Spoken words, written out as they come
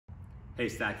Hey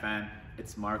Stack fam,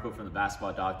 it's Marco from the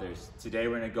Basketball Doctors. Today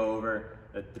we're gonna go over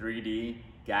the 3D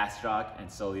Gastroc and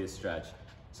Soleus stretch.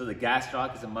 So the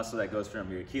Gastroc is a muscle that goes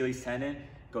from your Achilles tendon,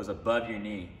 goes above your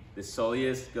knee. The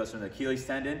Soleus goes from the Achilles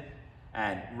tendon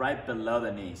and right below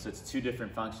the knee. So it's two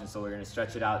different functions, so we're gonna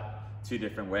stretch it out two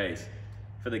different ways.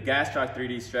 For the Gastroc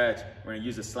 3D stretch, we're gonna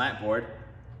use a slant board.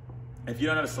 If you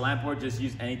don't have a slant board, just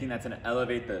use anything that's gonna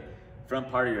elevate the front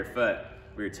part of your foot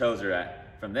where your toes are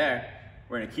at. From there,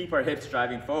 we're gonna keep our hips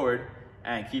driving forward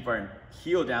and keep our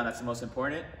heel down, that's the most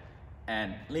important,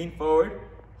 and lean forward,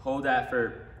 hold that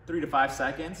for 3 to 5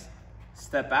 seconds,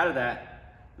 step out of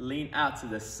that, lean out to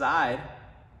the side,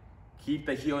 keep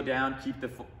the heel down, keep the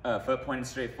foot pointing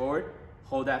straight forward,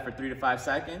 hold that for 3 to 5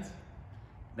 seconds,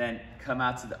 then come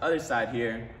out to the other side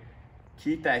here,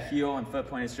 keep that heel and foot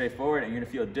pointed straight forward, and you're gonna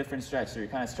feel a different stretch. So you're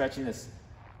kind of stretching this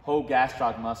whole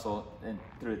gastroc muscle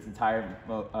through its entire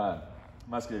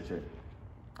musculature.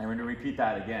 And we're gonna repeat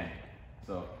that again.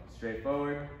 So straight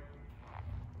forward,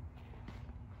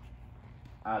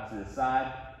 out to the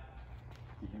side,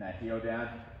 keeping that heel down,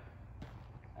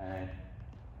 and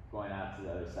going out to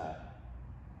the other side.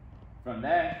 From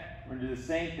there, we're gonna do the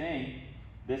same thing.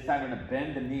 This time we're gonna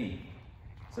bend the knee.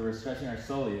 So we're stretching our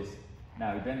soleus.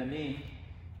 Now we bend the knee,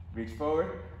 reach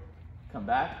forward, come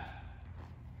back,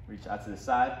 reach out to the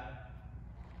side,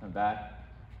 come back,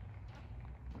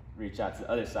 reach out to the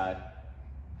other side,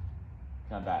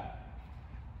 come back.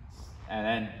 And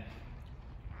then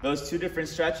those two different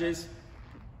stretches,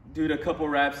 do it a couple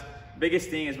reps. Biggest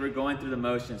thing is we're going through the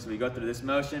motion. So we go through this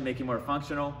motion, make it more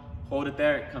functional, hold it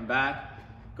there, come back,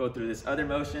 go through this other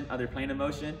motion, other plane of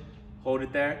motion, hold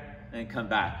it there, and come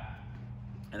back.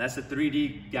 And that's the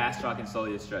 3D Gastroc and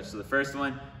Soleus stretch. So the first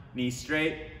one, knee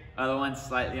straight, other one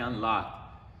slightly unlocked.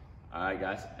 All right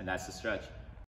guys, and that's the stretch.